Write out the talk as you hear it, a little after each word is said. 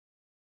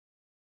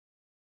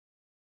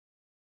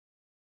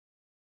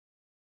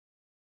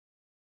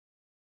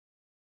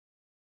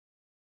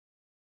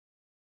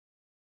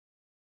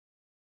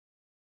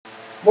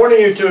Morning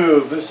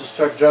YouTube, this is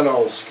Chuck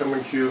Jennels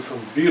coming to you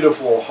from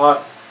beautiful,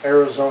 hot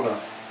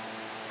Arizona.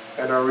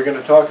 And are we going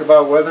to talk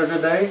about weather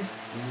today?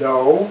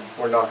 No,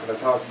 we're not going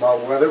to talk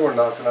about weather, we're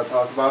not going to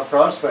talk about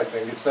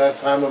prospecting. It's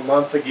that time of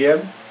month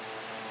again,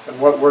 and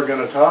what we're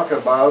going to talk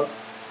about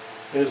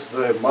is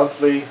the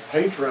monthly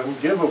Patron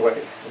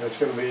giveaway. And it's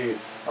going to be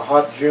a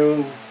hot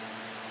June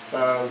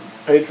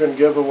Patron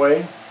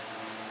giveaway.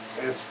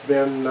 It's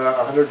been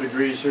 100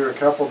 degrees here a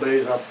couple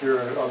days up here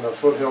on the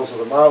foothills of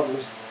the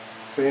mountains.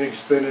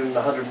 Phoenix been in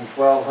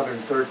 112,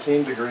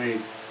 113 degree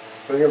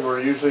thing, and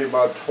we're usually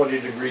about 20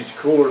 degrees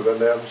cooler than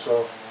them,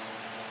 so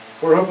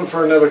we're hoping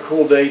for another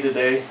cool day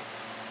today.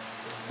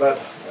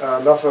 But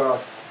enough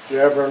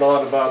jabbering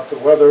on about the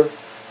weather.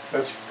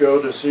 Let's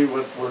go to see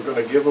what we're going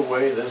to give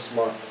away this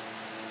month.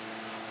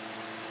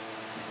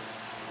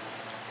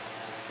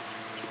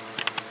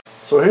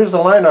 So here's the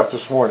lineup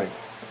this morning.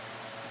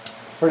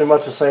 Pretty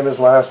much the same as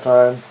last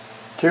time.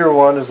 Tier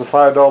 1 is the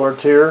 $5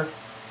 tier.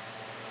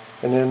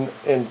 And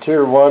in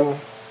Tier 1,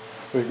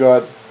 we've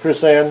got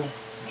Chris N,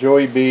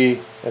 Joey B,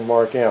 and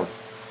Mark M.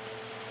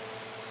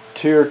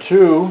 Tier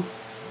 2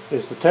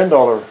 is the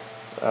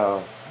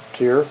 $10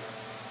 tier.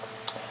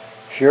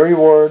 Sherry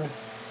Ward,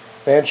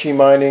 Banshee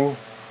Mining,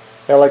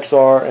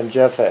 LXR, and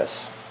Jeff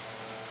S.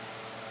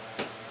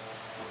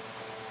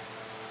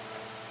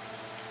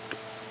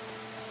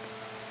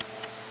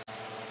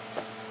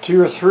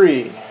 Tier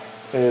 3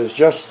 is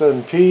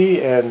Justin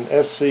P and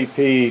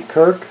SCP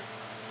Kirk,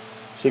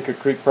 Secret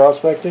Creek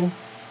Prospecting.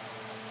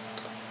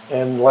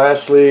 And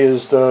lastly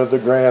is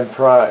the grand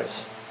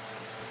prize.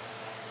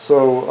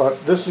 So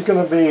this is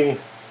going to be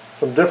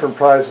some different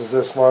prizes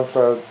this month.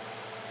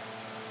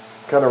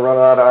 Kind of run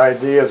out of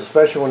ideas,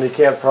 especially when you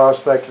can't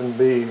prospect and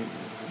be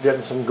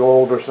getting some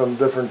gold or some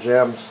different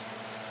gems.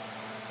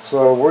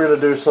 So we're going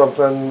to do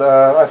something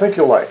I think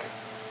you'll like.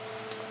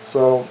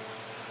 So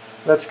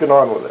let's get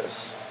on with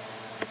this.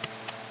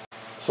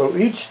 So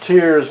each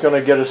tier is going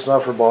to get a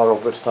snuffer bottle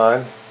this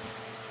time.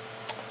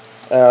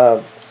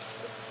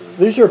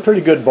 These are a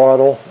pretty good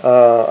bottle.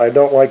 I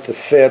don't like the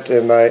fit,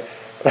 and I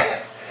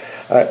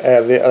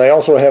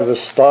also have this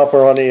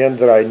stopper on the end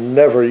that I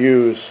never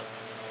use.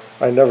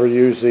 I never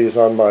use these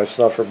on my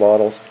snuffer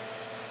bottles.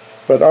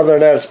 But other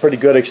than that, it's pretty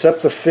good,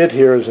 except the fit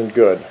here isn't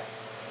good.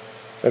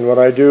 And what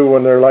I do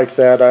when they're like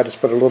that, I just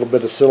put a little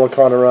bit of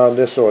silicone around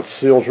this so it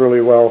seals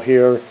really well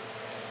here.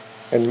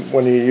 And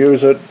when you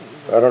use it,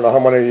 I don't know how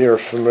many of you are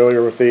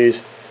familiar with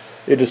these,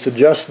 you just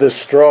adjust this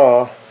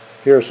straw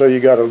here, so you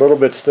got a little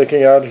bit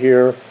sticking out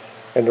here,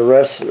 and the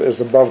rest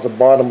is above the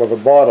bottom of the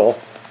bottle.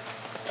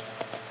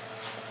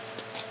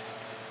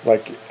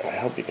 Like, I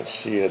hope you can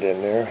see it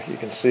in there. You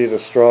can see the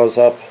straws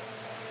up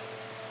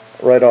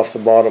right off the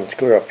bottom. It's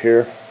clear up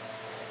here.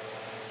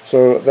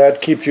 So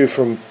that keeps you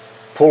from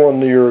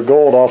pulling your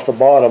gold off the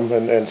bottom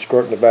and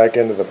squirting it back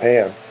into the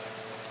pan.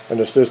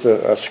 And it's just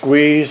a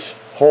squeeze,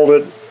 hold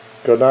it,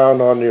 go down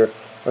on your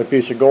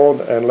piece of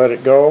gold and let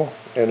it go,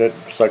 and it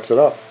sucks it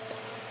up.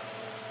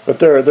 But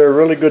they're a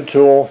really good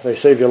tool. They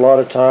save you a lot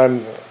of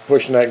time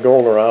pushing that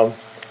gold around.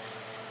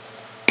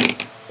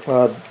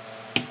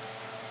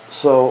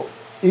 So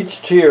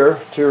each tier,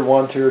 Tier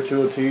 1, Tier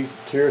 2, and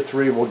Tier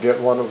 3 will get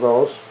one of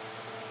those.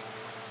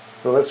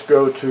 So let's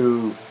go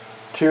to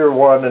Tier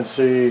 1 and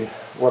see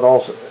what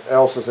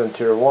else is in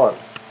Tier 1.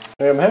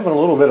 I'm having a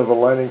little bit of a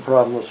lighting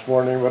problem this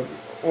morning, but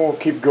we'll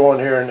keep going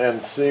here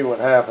and see what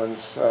happens.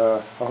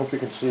 I hope you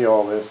can see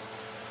all this.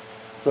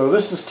 So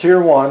this is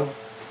Tier 1.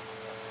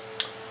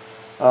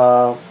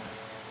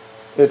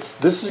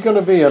 This is going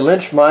to be a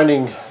Lynch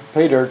Mining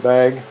pay dirt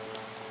bag,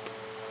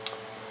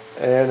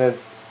 and it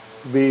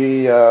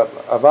be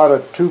about a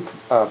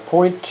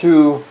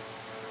 0.2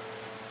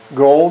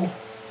 gold,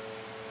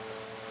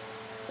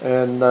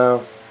 and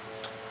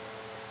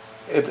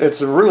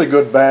it's a really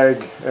good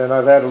bag, and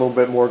I've added a little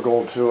bit more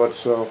gold to it,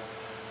 so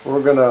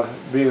we're going to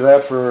be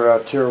that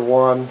for Tier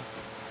 1,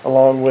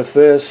 along with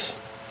this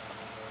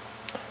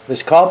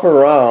copper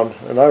round,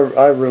 and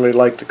I really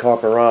like the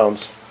copper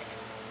rounds.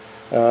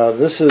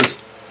 This is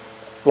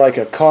like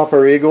a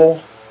copper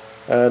eagle,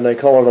 and they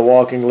call it a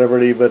Walking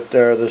Liberty, but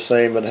they're the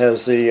same. It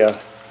has the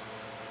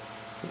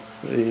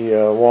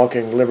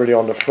Walking Liberty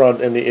on the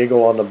front and the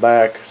eagle on the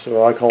back,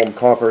 so I call them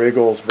copper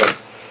eagles, but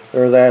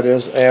there that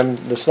is, and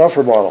the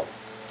snuffer bottle.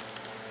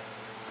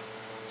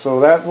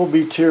 So that will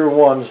be Tier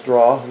 1's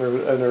draw, and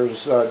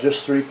there's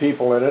just 3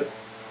 people in it.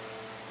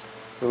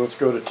 So let's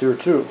go to Tier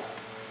 2.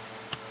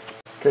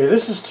 Okay,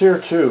 this is Tier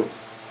 2.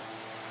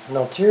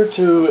 Now Tier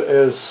 2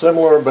 is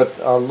similar, but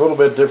a little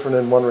bit different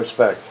in one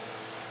respect.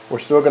 We're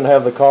still going to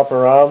have the copper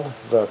round,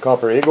 the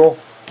copper eagle,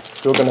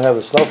 still going to have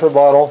the snuffer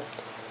bottle,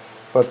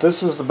 but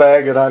this is the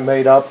bag that I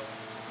made up,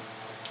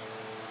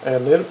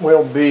 and it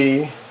will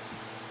be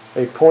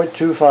a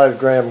 0.25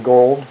 gram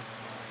gold.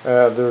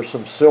 There's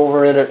some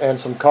silver in it and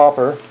some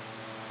copper,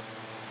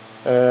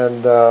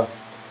 and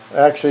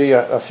actually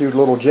a few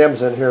little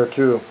gems in here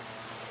too.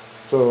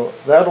 So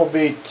that'll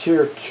be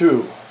Tier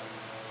 2.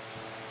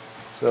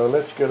 So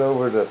let's get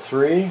over to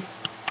 3.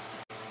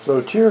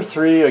 So Tier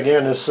 3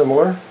 again is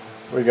similar.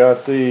 We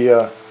got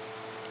the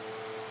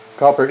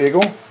Copper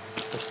Eagle,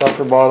 the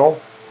stuffer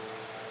bottle.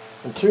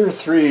 And Tier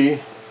 3,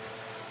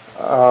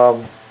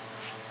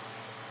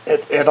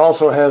 it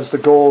also has the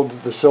gold,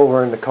 the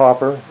silver, and the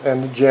copper,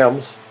 and the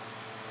gems.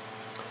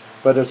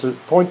 But it's a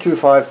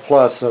 0.25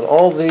 plus, and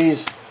all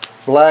these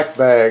black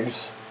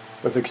bags,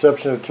 with the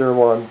exception of Tier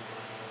 1,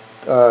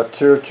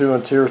 Tier 2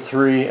 and Tier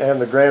 3, and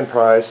the grand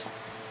prize,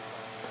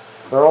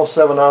 they're all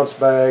 7-ounce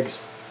bags.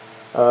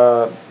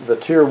 The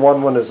Tier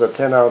 1 one is a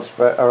 10-ounce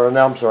bag, or an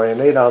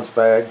 8-ounce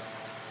bag.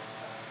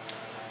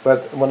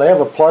 But when they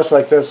have a plus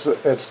like this,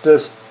 it's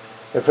just,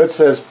 if it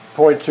says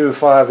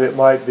 0.25, it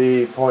might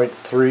be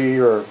 0.3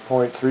 or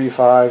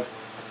 0.35.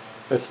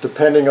 It's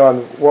depending on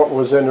what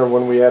was in there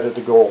when we added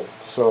the gold.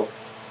 So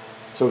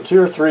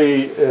Tier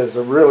 3 is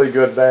a really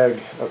good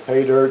bag of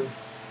pay dirt.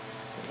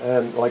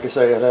 And like I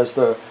say, it has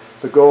the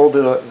gold,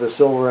 the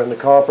silver, and the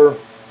copper,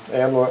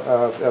 and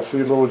a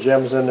few little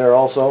gems in there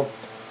also.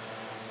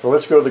 So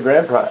let's go to the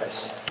grand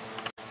prize.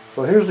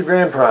 So here's the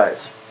grand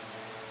prize.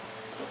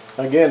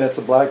 Again, it's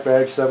a black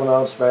bag,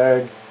 7-ounce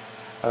bag,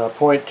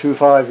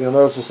 0.25. You'll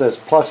notice it says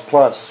plus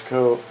plus,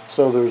 so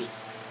there's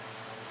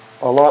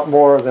a lot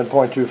more than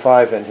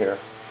 0.25 in here.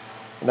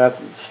 And that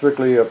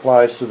strictly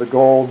applies to the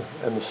gold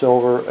and the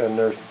silver, and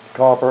there's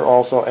copper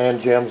also, and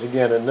gems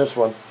again in this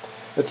one.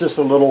 It's just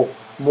a little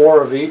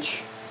more of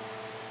each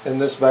in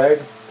this bag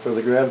for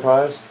the grand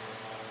prize.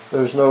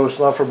 There's no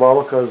snuffer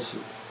bottle because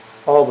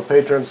all the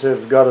patrons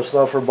have got a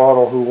snuffer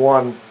bottle who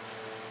won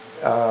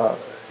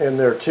in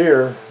their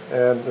tier,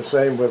 and the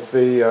same with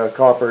the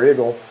Copper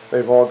Eagle.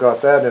 They've all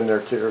got that in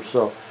their tier.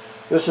 So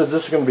this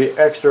is going to be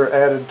extra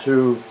added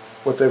to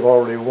what they've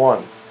already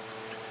won.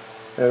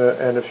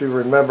 And if you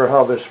remember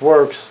how this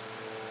works,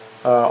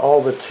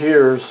 all the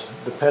tiers,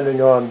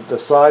 depending on the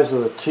size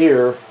of the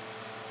tier,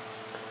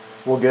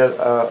 will get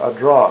a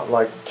draw.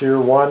 Like Tier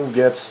 1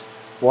 gets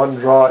 1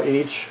 draw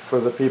each for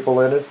the people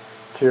in it.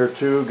 Tier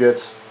 2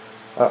 gets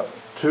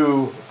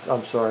two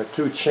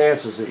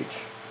chances each,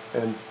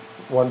 and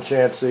 1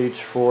 chance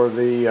each for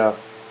the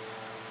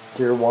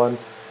Tier 1.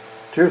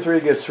 Tier 3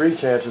 gets 3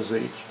 chances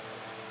each.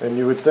 And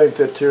you would think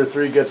that Tier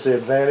 3 gets the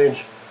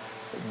advantage,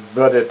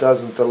 but it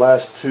doesn't. The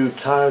last 2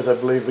 times, I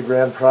believe the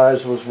grand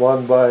prize was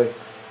won by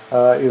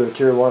either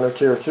Tier 1 or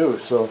Tier 2.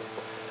 So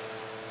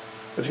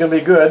it's going to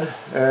be good,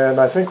 and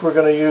I think we're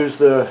going to use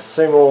the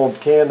same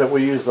old can that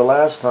we used the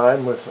last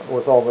time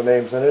with all the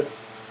names in it.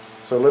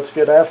 So let's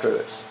get after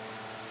this.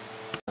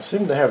 I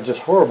seem to have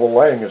just horrible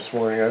lighting this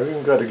morning. I've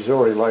even got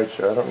auxiliary lights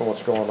here. I don't know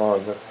what's going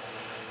on, but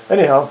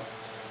anyhow,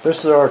 this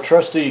is our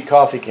trusty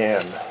coffee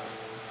can.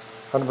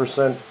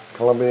 100%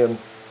 Colombian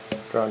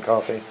ground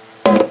coffee.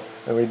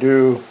 And we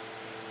do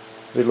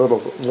the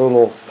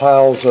little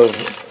piles of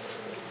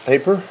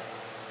paper.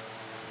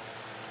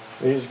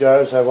 These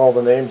guys have all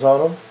the names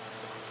on them,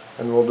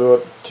 and we'll do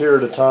it tier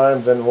at a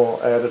time, then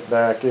we'll add it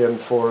back in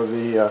for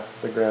the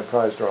grand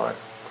prize drawing.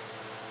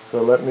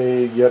 So let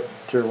me get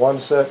Tier 1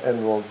 set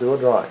and we'll do a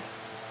drawing.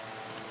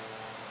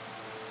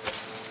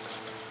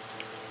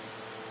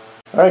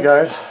 Alright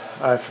guys,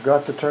 I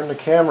forgot to turn the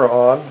camera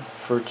on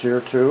for Tier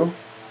 2,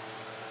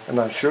 and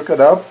I shook it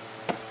up,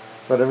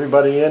 but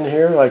everybody in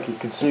here, like you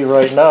can see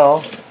right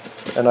now,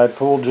 and I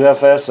pulled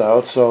Jeff S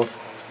out, so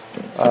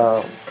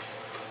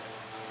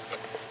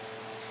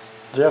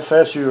Jeff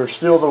S, you are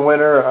still the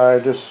winner. I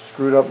just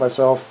screwed up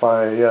myself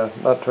by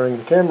not turning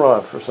the camera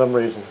on for some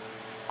reason.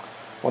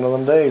 One of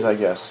them days, I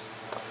guess.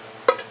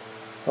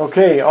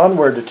 Okay,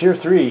 onward to Tier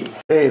 3.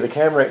 Okay, the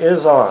camera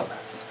is on.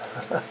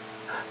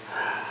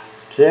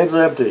 Can's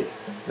empty,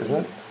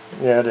 isn't it?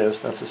 Yeah, it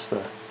is. That's just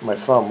my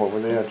thumb over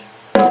the edge.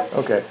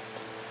 Okay.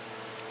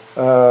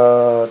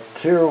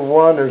 Tier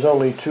 1, there's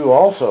only 2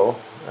 also,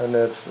 and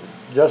that's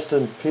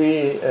Justin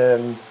P.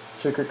 and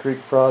Secret Creek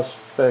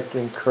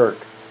Prospecting Kirk.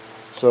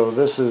 So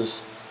this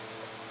is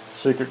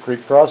Secret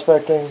Creek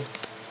Prospecting.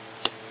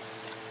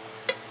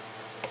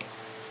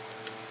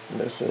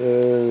 This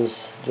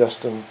is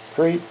Justin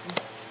P.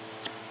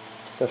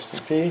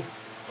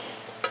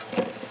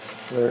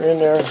 They're in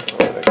there.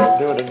 We're going to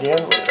do it again.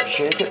 We're going to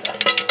shake it.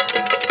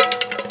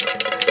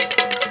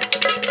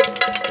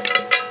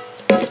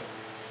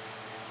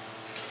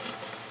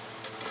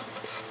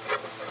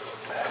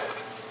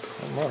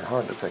 Not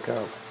hard to pick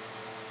up.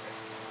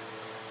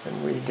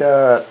 And we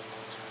got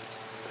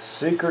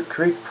Secret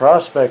Creek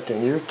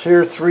Prospecting, your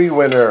Tier 3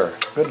 winner.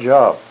 Good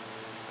job.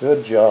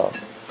 Good job.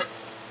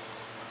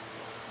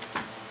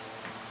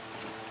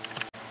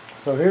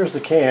 So here's the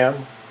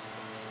can.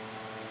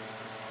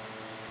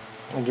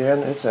 Again,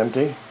 it's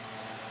empty.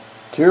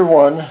 Tier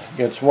 1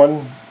 gets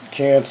 1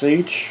 chance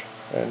each.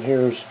 And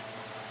here's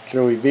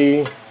Joey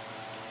B.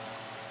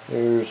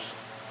 Here's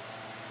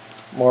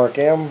Mark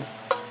M.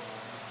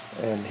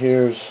 And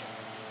here's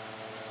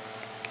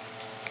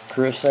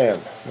Chris N.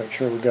 Make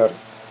sure we got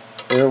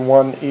their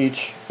 1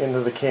 each into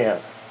the can.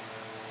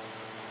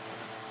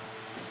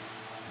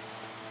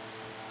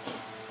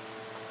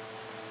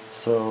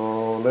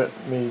 So let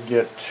me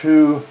get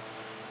 2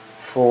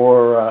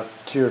 for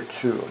Tier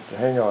 2.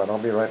 Hang on, I'll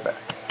be right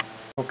back.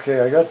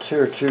 Okay, I got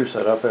Tier 2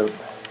 set up.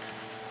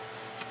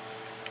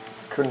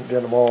 couldn't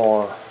get them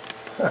all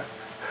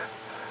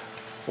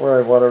where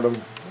I wanted them.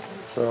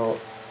 So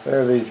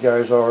there these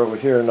guys are over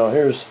here. Now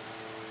here's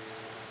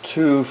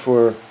 2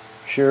 for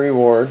Sherry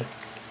Ward.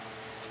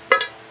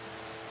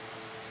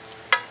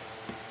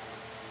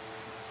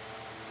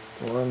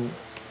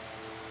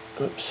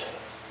 Oops.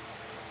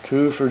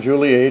 2 for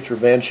Julie H. or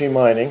Banshee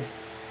Mining.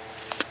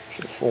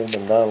 Should fold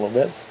them down a little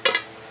bit.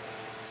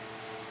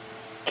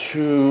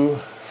 2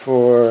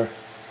 for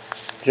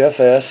Jeff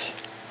S.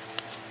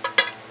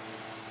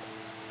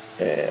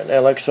 And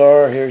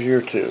LXR, here's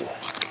your 2.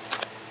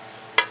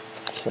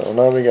 So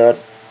now we got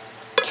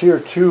Tier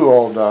 2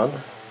 all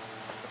done.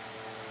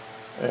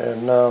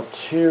 And now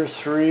Tier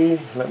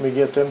 3, let me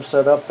get them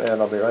set up and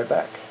I'll be right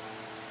back.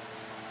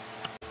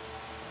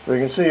 So you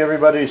can see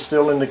everybody's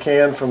still in the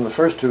can from the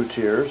first 2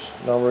 tiers.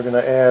 Now we're going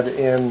to add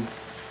in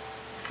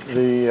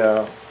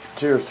the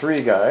Tier 3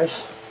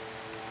 guys.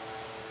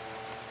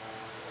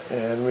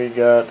 And we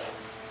got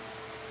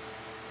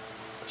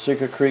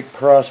Secret Creek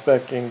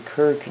Prospecting,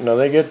 Kirk. Now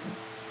they get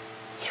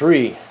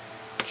 3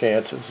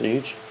 chances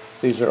each.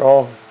 These are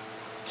all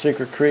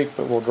Secret Creek,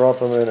 but we'll drop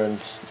them in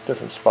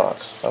different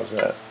spots. How's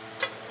that?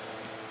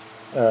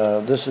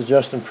 This is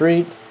Justin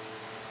Preet.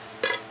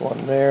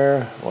 1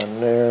 there, 1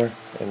 there,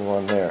 and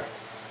 1 there.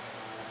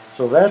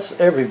 So that's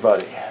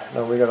everybody.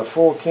 Now we got a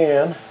full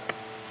can.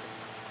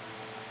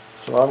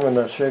 So I'm going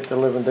to shake the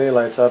living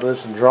daylights out of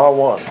this and draw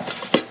 1.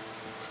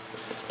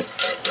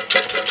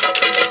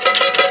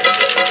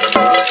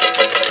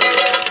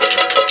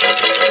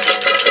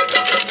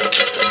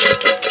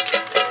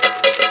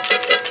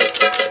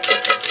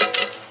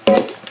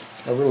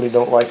 I really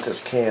don't like this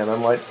can. I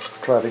might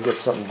try to get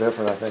something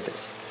different, I think.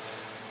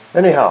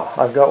 Anyhow,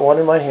 I've got 1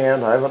 in my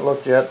hand. I haven't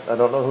looked yet. I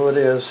don't know who it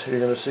is. You're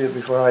going to see it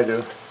before I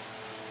do.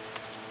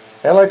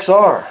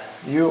 LXR,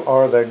 you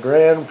are the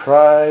grand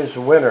prize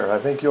winner. I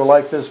think you'll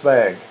like this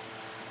bag.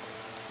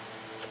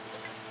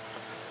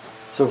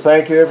 So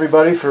thank you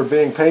everybody for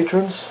being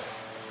patrons.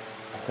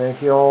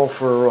 Thank you all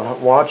for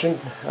watching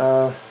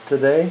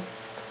today.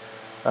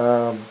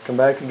 Come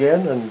back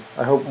again, and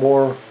I hope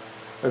more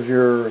of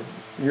your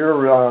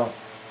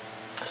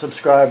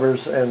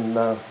subscribers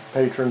and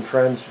patron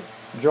friends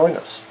join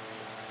us.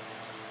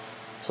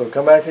 So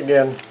come back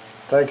again.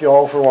 Thank you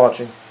all for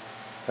watching.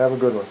 Have a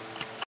good one.